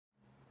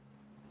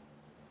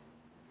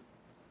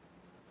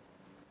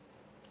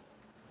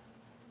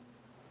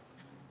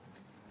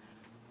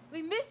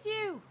We miss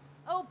you.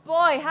 Oh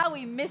boy, how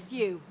we miss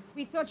you.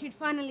 We thought you'd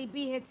finally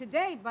be here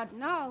today, but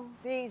no.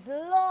 These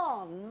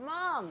long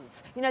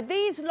months. You know,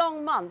 these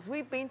long months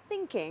we've been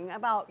thinking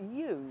about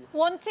you.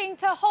 Wanting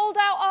to hold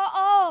out our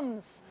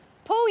arms,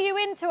 pull you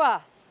into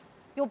us,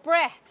 your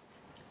breath.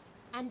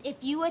 And if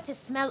you were to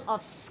smell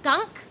of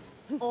skunk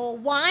or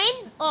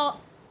wine or...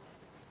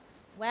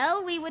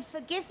 Well, we would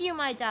forgive you,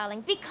 my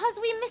darling, because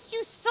we miss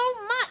you so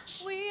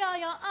much. We are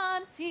your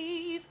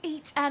aunties,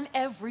 each and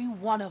every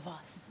one of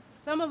us.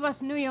 Some of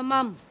us knew your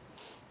mum.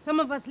 Some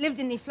of us lived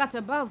in the flat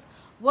above,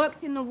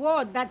 worked in the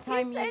ward that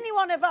time. Is any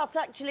one of us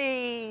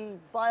actually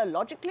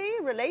biologically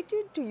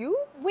related to you?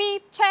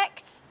 We've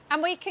checked,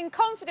 and we can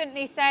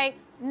confidently say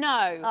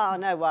no. Oh,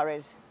 no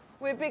worries.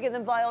 We're bigger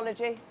than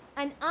biology.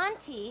 An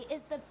auntie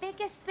is the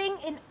biggest thing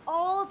in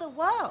all the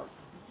world.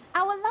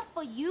 Our love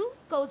for you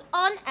goes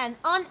on and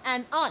on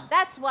and on.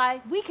 That's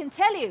why we can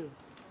tell you.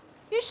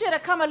 You should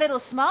have come a little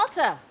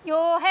smarter.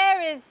 Your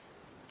hair is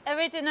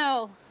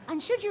original.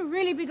 And should you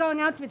really be going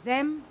out with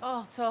them?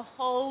 Oh, to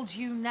hold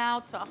you now,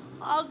 to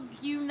hug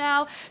you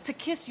now, to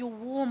kiss your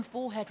warm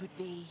forehead would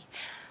be...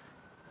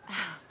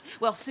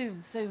 Well,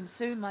 soon,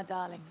 my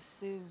darling,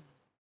 soon.